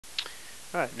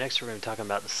Alright, next we're going to be talking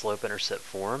about the slope-intercept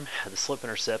form. The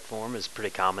slope-intercept form is pretty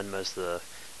common. This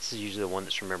is usually the one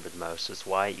that's remembered the most. It's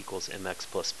y equals mx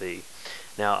plus b.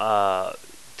 Now,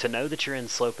 to know that you're in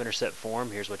slope-intercept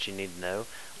form, here's what you need to know.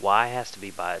 Y has to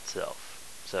be by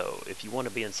itself. So if you want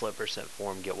to be in slope-intercept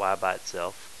form, get y by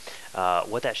itself.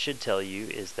 What that should tell you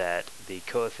is that the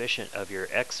coefficient of your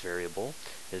x variable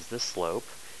is the slope,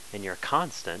 and your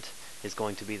constant is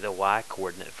going to be the y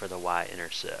coordinate for the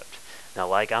y-intercept. Now,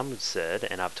 like I said,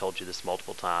 and I've told you this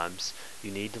multiple times,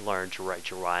 you need to learn to write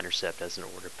your y-intercept as an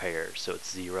ordered pair, so it's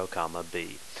 0, comma,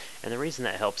 b. And the reason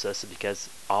that helps us is because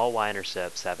all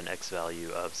y-intercepts have an x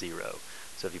value of 0.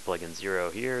 So if you plug in 0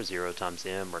 here, 0 times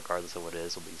m, regardless of what it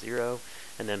is, will be 0,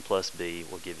 and then plus b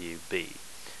will give you b.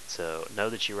 So know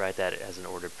that you write that as an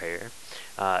ordered pair.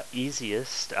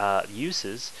 Easiest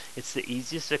uses, it's the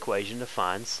easiest equation to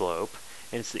find slope,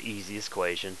 and it's the easiest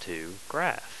equation to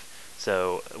graph.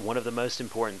 So one of the most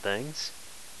important things,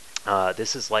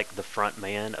 this is like the front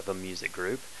man of a music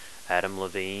group, Adam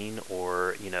Levine,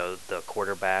 or the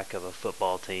quarterback of a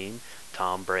football team,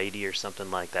 Tom Brady or something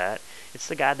like that. It's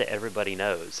the guy that everybody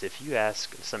knows. If you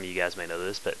ask, some of you guys may know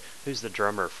this, but who's the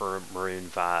drummer for Maroon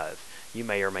 5? You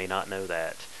may or may not know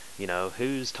that.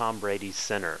 Who's Tom Brady's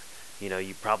center?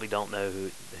 You probably don't know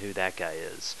who that guy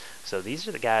is. So these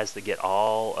are the guys that get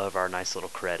all of our nice little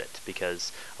credit,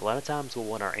 because a lot of times we'll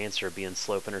want our answer to be in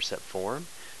slope-intercept form,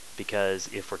 because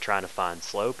if we're trying to find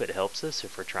slope, it helps us.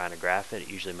 If we're trying to graph it, it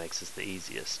usually makes us the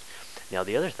easiest. Now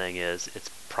the other thing is,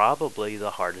 it's probably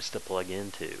the hardest to plug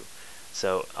into.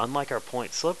 So unlike our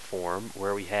point-slope form,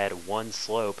 where we had one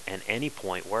slope and any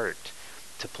point worked,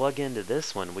 to plug into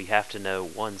this one, we have to know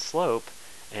one slope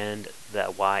and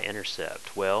that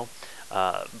y-intercept. Well,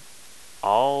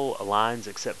 all lines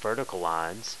except vertical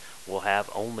lines will have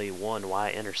only one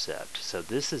y-intercept. So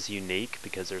this is unique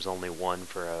because there's only one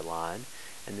for a line,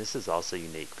 and this is also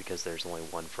unique because there's only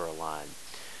one for a line.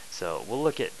 So we'll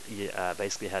look at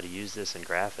basically how to use this and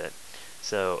graph it.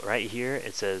 So right here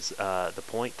it says the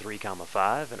point 3,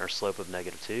 5 and our slope of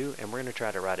 -2, and we're going to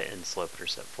try to write it in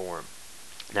slope-intercept form.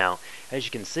 Now, as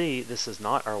you can see, this is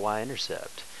not our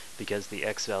y-intercept, because the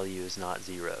x value is not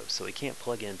 0. So we can't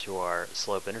plug into our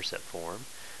slope-intercept form.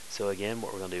 So again,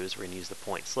 what we're going to do is we're going to use the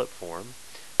point-slope form,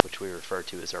 which we refer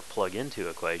to as our plug-into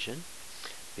equation,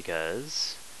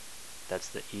 because that's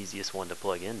the easiest one to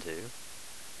plug into.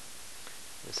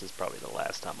 This is probably the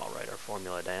last time I'll write our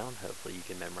formula down. Hopefully you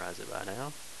can memorize it by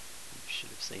now. You should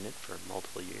have seen it for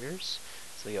multiple years.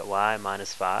 So you got y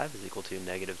minus 5 is equal to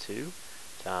 -2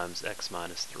 times x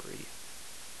minus 3.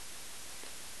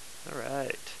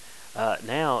 Alright,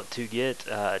 now to get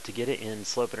it in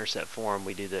slope-intercept form,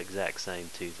 we do the exact same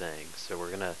two things. So we're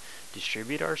going to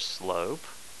distribute our slope.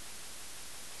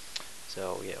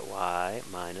 So we get y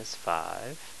minus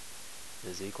 5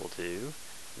 is equal to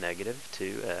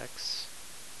 -2x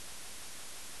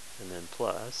and then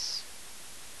plus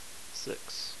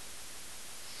 6.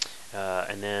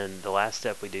 And then the last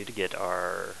step we do to get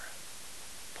our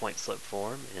point-slope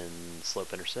form in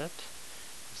slope-intercept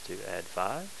is to add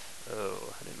 5.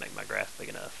 Oh, I didn't make my graph big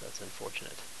enough. That's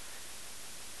unfortunate.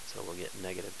 So we'll get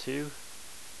 -2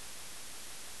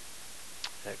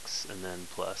 x and then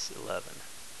plus 11.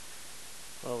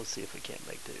 Well, let's see if we can't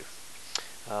make 2.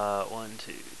 1,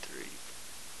 2, 3,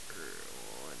 4,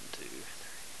 1, 2,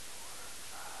 3, 4,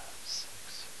 5,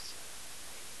 6, 7,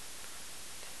 8, 9,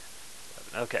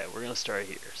 10, 11. Okay, we're going to start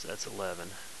here. So that's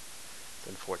 11. It's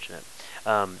unfortunate.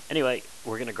 Anyway,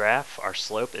 we're going to graph. Our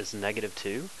slope is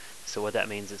 -2. So what that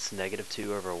means, it's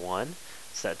 -2 over 1.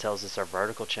 So that tells us our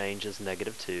vertical change is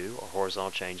 -2, our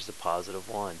horizontal change is a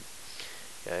 +1.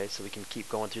 Okay, so we can keep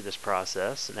going through this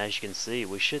process, and as you can see,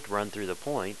 we should run through the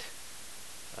point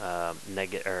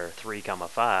 3,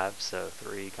 5. So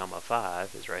 3,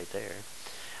 5 is right there.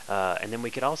 And then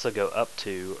we could also go up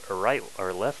to a right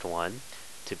or left one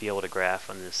to be able to graph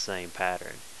on this same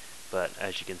pattern. But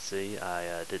as you can see,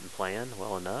 I didn't plan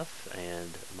well enough,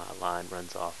 and my line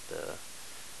runs off the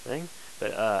thing.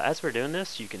 But as we're doing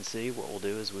this, you can see what we'll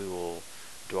do is we will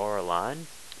draw our line,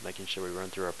 making sure we run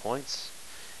through our points.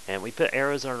 And we put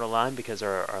arrows on our line because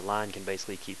our line can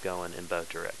basically keep going in both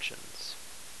directions.